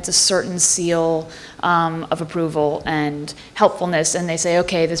lab and it's a certain seal of approval and helpfulness, and they say,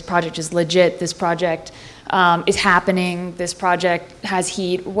 okay, this project is legit, this project is happening, this project has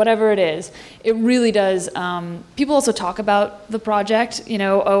heat, whatever it is. It really does. People also talk about the project,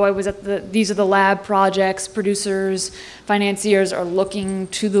 oh, I was at these are the lab projects. Producers, financiers are looking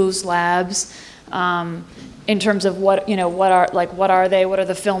to those labs in terms of what are they? What are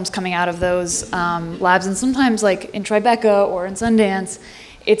the films coming out of those labs? And sometimes, like in Tribeca or in Sundance,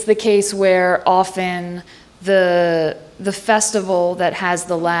 it's the case where often the festival that has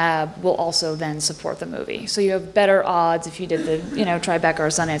the lab will also then support the movie. So you have better odds if you did the Tribeca or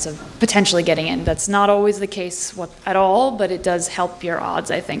Sundance of potentially getting in. That's not always the case at all, but it does help your odds,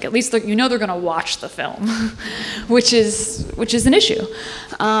 I think. At least they're going to watch the film, which is an issue.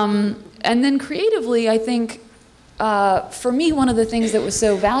 And then creatively, I think, for me, one of the things that was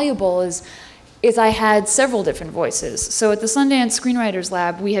so valuable is I had several different voices. So at the Sundance Screenwriters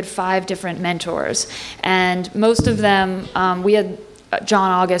Lab, we had 5 different mentors. And most of them, we had John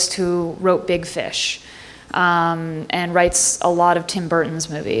August, who wrote Big Fish and writes a lot of Tim Burton's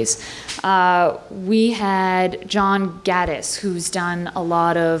movies. We had John Gaddis, who's done a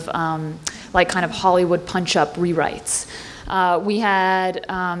lot of kind of Hollywood punch-up rewrites. We had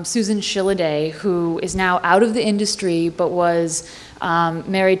Susan Shilladay, who is now out of the industry, but was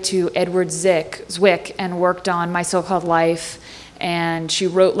married to Edward Zwick and worked on My So-Called Life, and she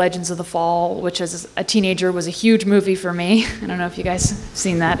wrote Legends of the Fall, which as a teenager was a huge movie for me. I don't know if you guys have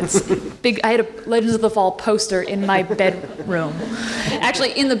seen that. It's big. I had a Legends of the Fall poster in my bedroom.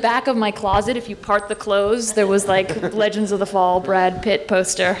 Actually, in the back of my closet, if you part the clothes, there was like Legends of the Fall Brad Pitt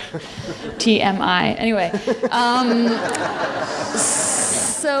poster. TMI. Anyway,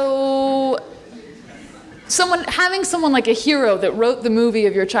 so having someone like a hero that wrote the movie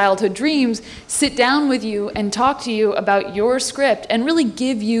of your childhood dreams sit down with you and talk to you about your script and really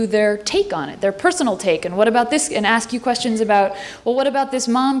give you their take on it, their personal take, and what about this, and ask you questions about, well, what about this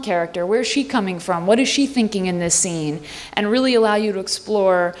mom character? Where's she coming from? What is she thinking in this scene? And really allow you to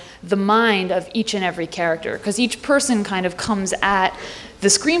explore the mind of each and every character, because each person kind of comes at the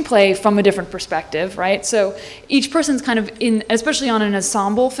screenplay from a different perspective, right? So each person's kind of especially on an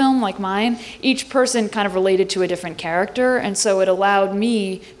ensemble film like mine, each person kind of related to a different character, and so it allowed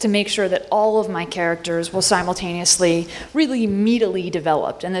me to make sure that all of my characters were simultaneously really meatily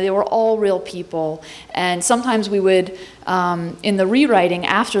developed, and that they were all real people. And sometimes we would, in the rewriting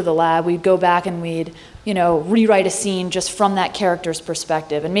after the lab, we'd go back and we'd rewrite a scene just from that character's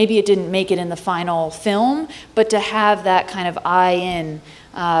perspective. And maybe it didn't make it in the final film, but to have that kind of eye-in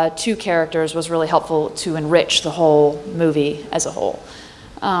to characters was really helpful to enrich the whole movie as a whole.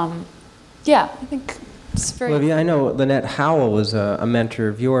 Yeah, I think it's very... Olivia, I know Lynette Howell was a mentor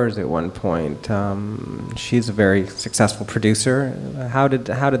of yours at one point. She's a very successful producer. How did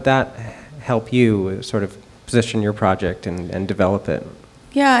that help you sort of position your project and develop it?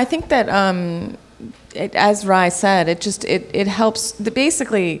 Yeah, I think that as Rai said, it helps.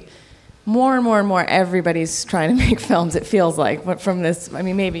 Basically, more and more and more, everybody's trying to make films. It feels like, but from this, I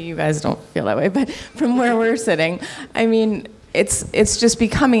mean, maybe you guys don't feel that way, but from where we're sitting, I mean, it's just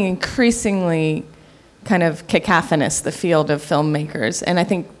becoming increasingly kind of cacophonous, the field of filmmakers. And I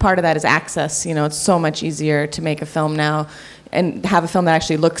think part of that is access. You know, it's so much easier to make a film now and have a film that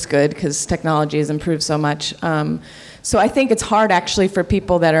actually looks good because technology has improved so much. So I think it's hard actually for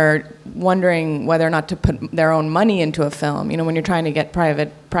people that are wondering whether or not to put their own money into a film. You know, when you're trying to get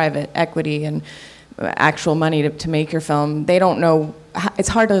private equity and actual money to make your film, they don't know. It's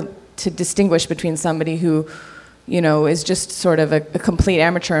hard to distinguish between somebody who, you know, is just sort of a complete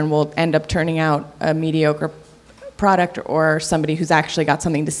amateur and will end up turning out a mediocre product, or somebody who's actually got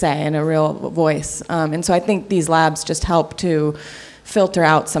something to say and a real voice. And so I think these labs just help to filter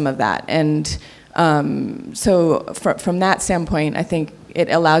out some of that. And so from that standpoint, I think it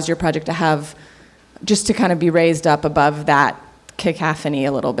allows your project to have, just to kind of be raised up above that cacophony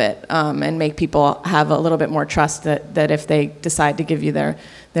a little bit, and make people have a little bit more trust that if they decide to give you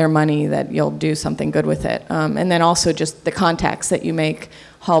their money, that you'll do something good with it. And then also just the contacts that you make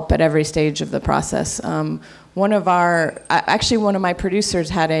help at every stage of the process. One of my producers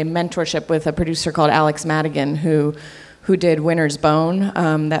had a mentorship with a producer called Alex Madigan, who did Winter's Bone,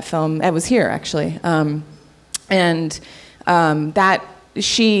 that film. That was here, actually. That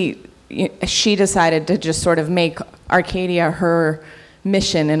she decided to just sort of make Arcadia her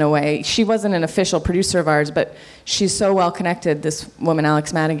mission in a way. She wasn't an official producer of ours, but she's so well connected, this woman,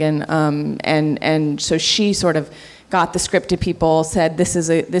 Alex Madigan, and so she sort of got the script to people, said this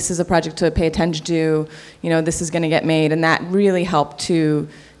is a project to pay attention to, you know, this is going to get made, and that really helped to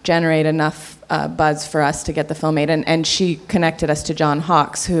generate enough buzz for us to get the film made. And she connected us to John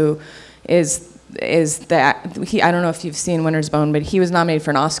Hawkes, who is I don't know if you've seen Winter's Bone, but he was nominated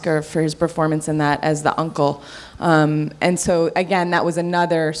for an Oscar for his performance in that as the uncle. And so again, that was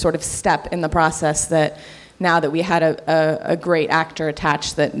another sort of step in the process, that now that we had a great actor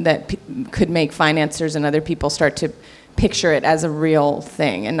attached, that could make financiers and other people start to picture it as a real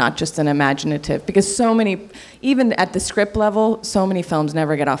thing and not just an imaginative. Because so many, even at the script level, so many films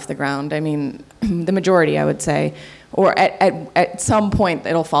never get off the ground. I mean, the majority, I would say. Or at some point,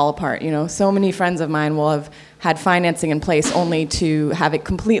 it'll fall apart. You know, so many friends of mine will have had financing in place only to have it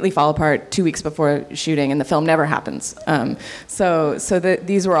completely fall apart 2 weeks before shooting, and the film never happens.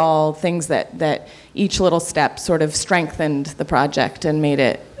 These were all things that each little step sort of strengthened the project and made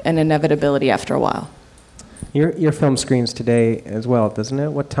it an inevitability after a while. Your film screens today as well, doesn't it?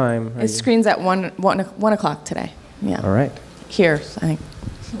 What time? It screens at 1 o'clock today. Yeah. All right. Here, I think.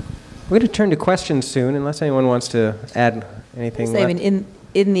 We're going to turn to questions soon, unless anyone wants to add anything. I mean,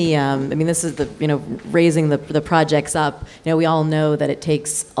 in the, this is the, raising the projects up. We all know that it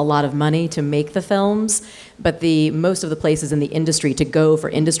takes a lot of money to make the films, but most of the places in the industry to go for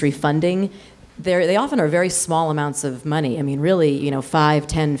industry funding, they often are very small amounts of money. I mean, really, 5,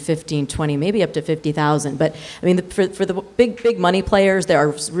 10, 15, 20, maybe up to 50,000. But I mean, for the big money players, there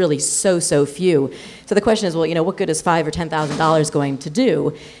are really so few. So the question is, well, what good is $5,000 or $10,000 going to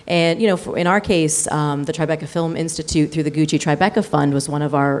do? And in our case, the Tribeca Film Institute through the Gucci Tribeca Fund was one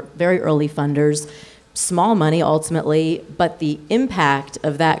of our very early funders. Small money ultimately, but the impact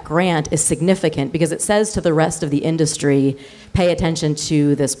of that grant is significant because it says to the rest of the industry, pay attention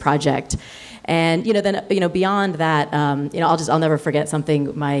to this project. And then beyond that, I'll never forget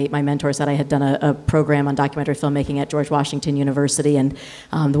something my mentor said. I had done a program on documentary filmmaking at George Washington University, and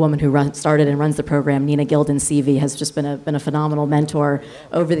the woman who started and runs the program, Nina Gilden-Seavey, has just been a phenomenal mentor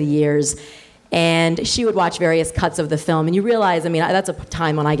over the years. And she would watch various cuts of the film, and you realize, that's a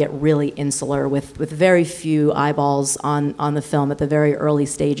time when I get really insular with very few eyeballs on the film at the very early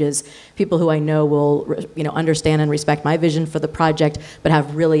stages. People who I know will, understand and respect my vision for the project, but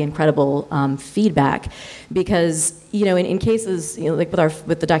have really incredible feedback. Because, in cases, like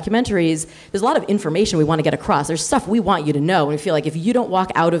with the documentaries, there's a lot of information we want to get across. There's stuff we want you to know, and we feel like if you don't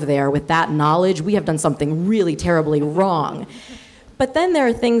walk out of there with that knowledge, we have done something really terribly wrong. But then there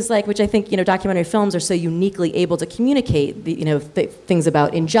are things like, which I think, documentary films are so uniquely able to communicate, things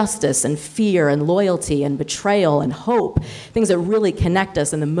about injustice and fear and loyalty and betrayal and hope, things that really connect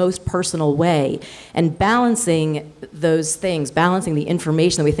us in the most personal way. And balancing those things, balancing the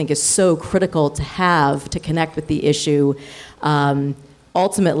information that we think is so critical to have to connect with the issue,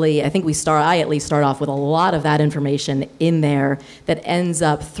 ultimately, I think I at least start off with a lot of that information in there that ends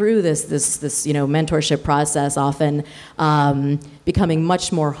up through this mentorship process often becoming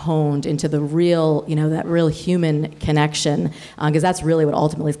much more honed into the real, that real human connection, because that's really what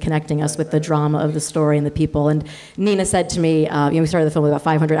ultimately is connecting us with the drama of the story and the people. And Nina said to me, we started the film with about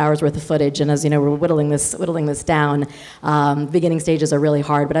 500 hours worth of footage, and as you know, we're whittling this down. Beginning stages are really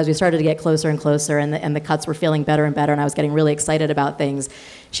hard, but as we started to get closer and closer, and the cuts were feeling better and better, and I was getting really excited about things,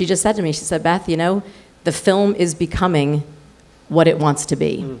 she just said to me, she said, Beth, the film is becoming what it wants to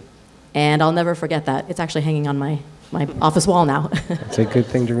be. And I'll never forget that. It's actually hanging on my office wall now. That's a good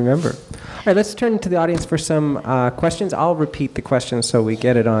thing to remember. All right, let's turn to the audience for some questions. I'll repeat the questions so we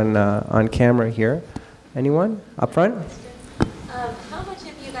get it on camera here. Anyone up front? How much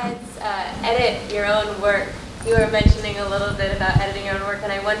of you guys edit your own work? You were mentioning a little bit about editing your own work,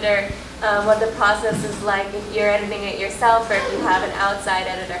 and I wonder what the process is like if you're editing it yourself or if you have an outside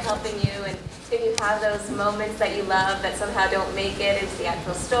editor helping you, and if you have those moments that you love that somehow don't make it into the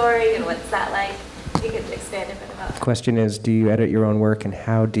actual story, and what's that like? If you could expand a bit about that. The question is, do you edit your own work, and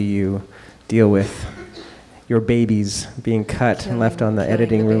how do you deal with your babies being cut and left on the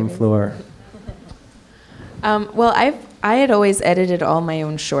editing room floor? Well, I had always edited all my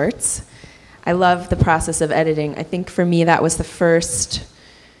own shorts. I love the process of editing. I think for me that was the first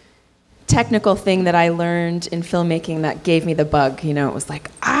technical thing that I learned in filmmaking that gave me the bug. It was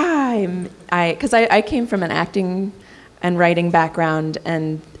like, because I came from an acting and writing background,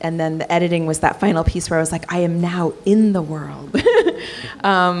 and then the editing was that final piece where I was like, I am now in the world.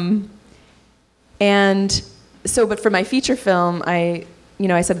 And so, but for my feature film, as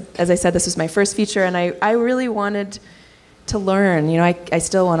I said, this was my first feature, and I really wanted to learn. I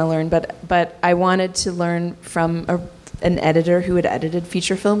still want to learn, but I wanted to learn from an editor who had edited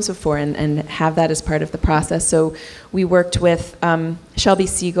feature films before, and have that as part of the process. So we worked with Shelby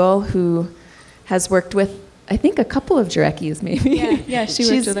Siegel, who has worked with, I think, a couple of Jareckis, maybe. Yeah, she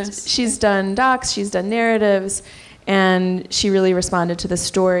worked with us. She's done docs, she's done narratives, and she really responded to the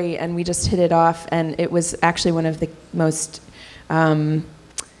story, and we just hit it off, and it was actually one of the most kind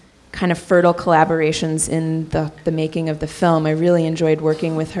of fertile collaborations in the making of the film. I really enjoyed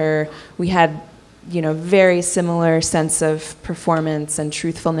working with her. We had, very similar sense of performance and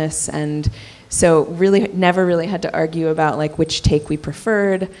truthfulness, and so really never really had to argue about like which take we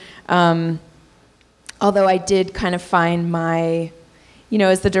preferred. Although I did kind of find my,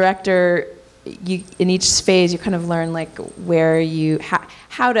 as the director, in each phase you kind of learn like where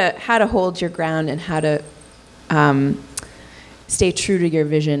how to hold your ground and how to stay true to your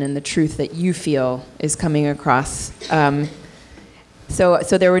vision and the truth that you feel is coming across. So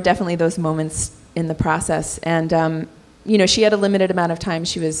there were definitely those moments in the process, and she had a limited amount of time.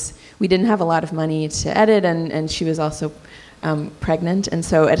 We didn't have a lot of money to edit, and she was also pregnant, and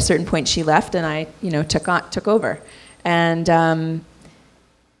so at a certain point she left, and I took over, and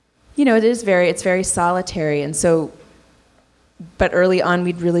it's very solitary, and so. But early on,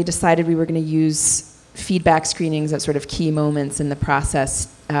 we'd really decided we were going to use feedback screenings at sort of key moments in the process,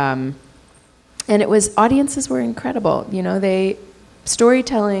 and audiences were incredible.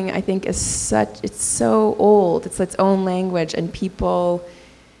 Storytelling, I think, it's so old. It's its own language, and people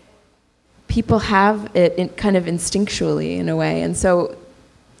have it kind of instinctually in a way, and so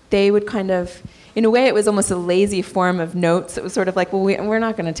they would kind of, in a way, it was almost a lazy form of notes. It was sort of like, well, we're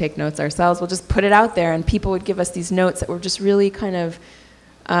not going to take notes ourselves. We'll just put it out there, and people would give us these notes that were just really kind of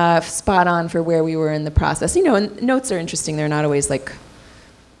spot on for where we were in the process. And notes are interesting. They're not always like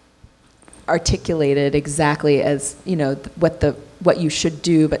articulated exactly as what you should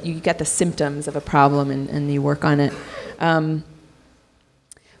do, but you get the symptoms of a problem and you work on it.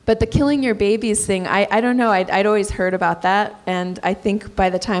 But the killing your babies thing, I don't know. I'd always heard about that, and I think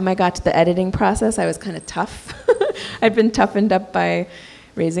by the time I got to the editing process, I was kind of tough. I'd been toughened up by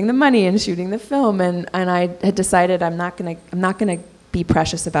raising the money and shooting the film, and I had decided I'm not gonna be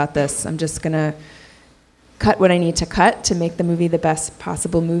precious about this. I'm just gonna cut what I need to cut to make the movie the best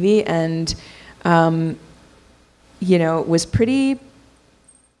possible movie, and was pretty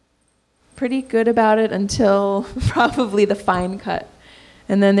good about it until probably the fine cut.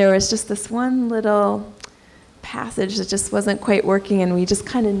 And then there was just this one little passage that just wasn't quite working, and we just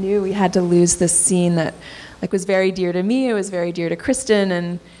kind of knew we had to lose this scene that was very dear to me. It was very dear to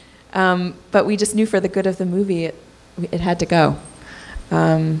Kristen, and but we just knew for the good of the movie it had to go.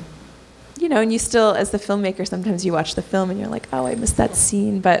 And you still, as the filmmaker, sometimes you watch the film and you're like, oh, I missed that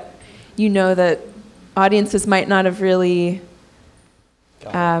scene, but that audiences might not have really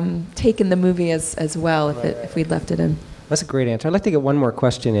taken the movie as well if we'd left it in. That's a great answer. I'd like to get one more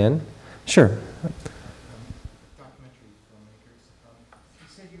question in. Sure. Documentary filmmakers.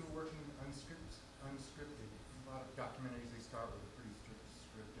 You said you were working unscripted. A lot of documentaries, they start with a pretty strict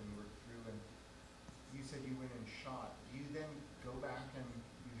script and work through, and you said you went and shot. Do you then go back and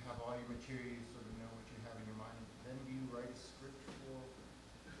you have all your material, you sort of know what you have in your mind, then do you write a script for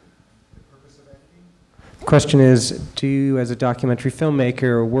the purpose of editing? The question is, do you, as a documentary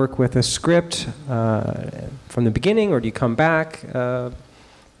filmmaker, work with a script from the beginning, or do you come back?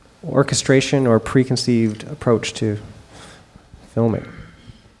 Orchestration or preconceived approach to filming?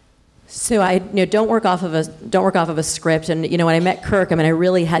 So I don't work off of a script, and when I met Kirk,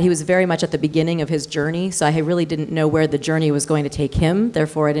 he was very much at the beginning of his journey, so I really didn't know where the journey was going to take him.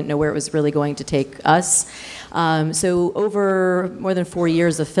 Therefore, I didn't know where it was really going to take us. So over more than 4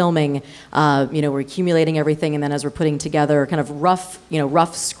 years of filming, we're accumulating everything, and then as we're putting together kind of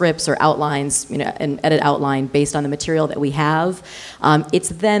rough scripts or outlines, an edit outline based on the material that we have, it's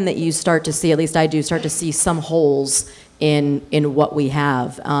then that you start to see, at least I do, start to see some holes in what we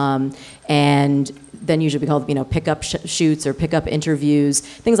have, and then usually we call pickup shoots or pickup interviews,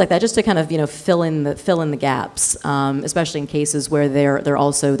 things like that, just to kind of fill in the gaps, especially in cases where they're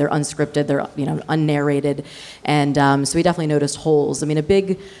unscripted, they're unnarrated, and so we definitely noticed holes.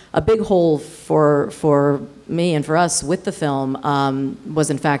 A big hole for me and for us with the film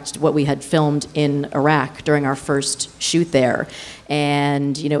was in fact what we had filmed in Iraq during our first shoot there.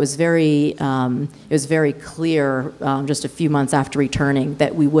 And it was very clear just a few months after returning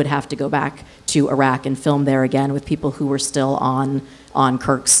that we would have to go back to Iraq and film there again with people who were still on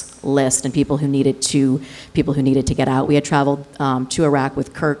Kirk's list and people who needed to get out. We had traveled to Iraq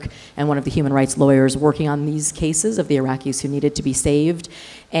with Kirk and one of the human rights lawyers working on these cases of the Iraqis who needed to be saved,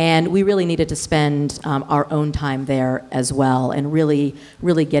 and we really needed to spend our own time there as well and really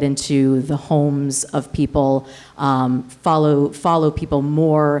get into the homes of people, follow people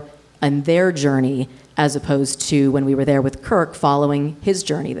more on their journey as opposed to when we were there with Kirk following his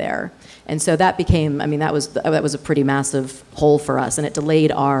journey there. And so that became, that was a pretty massive hole for us, and it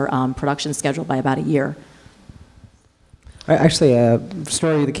delayed our production schedule by about a year. Actually, a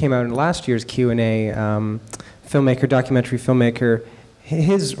story that came out in last year's Q&A, documentary filmmaker,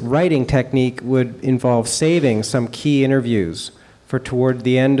 his writing technique would involve saving some key interviews for toward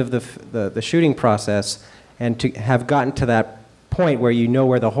the end of the shooting process, and to have gotten to that point where you know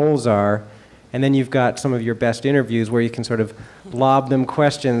where the holes are, and then you've got some of your best interviews where you can sort of lob them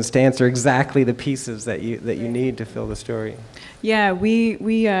questions to answer exactly the pieces that you need to fill the story. Yeah,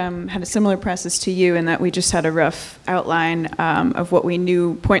 we had a similar process to you in that we just had a rough outline of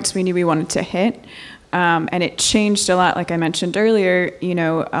points we knew we wanted to hit, and it changed a lot. Like I mentioned earlier,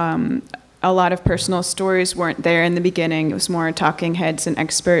 a lot of personal stories weren't there in the beginning. It was more talking heads and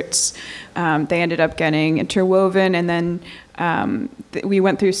experts. They ended up getting interwoven, and then we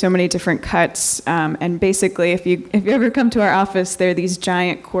went through so many different cuts. And basically, if you ever come to our office, there are these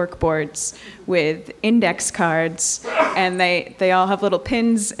giant cork boards with index cards, and they all have little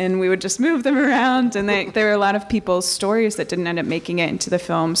pins, and we would just move them around. And there were a lot of people's stories that didn't end up making it into the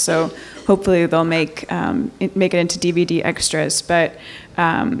film. So hopefully they'll make it into DVD extras. But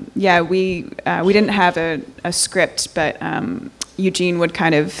yeah, we didn't have a script, but Eugene would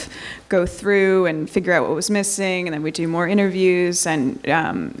kind of go through and figure out what was missing, and then we'd do more interviews, and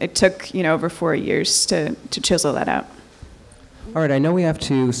it took over 4 years to chisel that out. All right, I know we have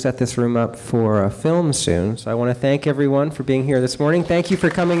to set this room up for a film soon, so I want to thank everyone for being here this morning. Thank you for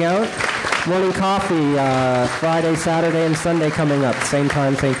coming out. Morning coffee, Friday, Saturday, and Sunday coming up. Same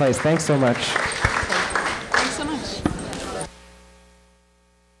time, same place. Thanks so much.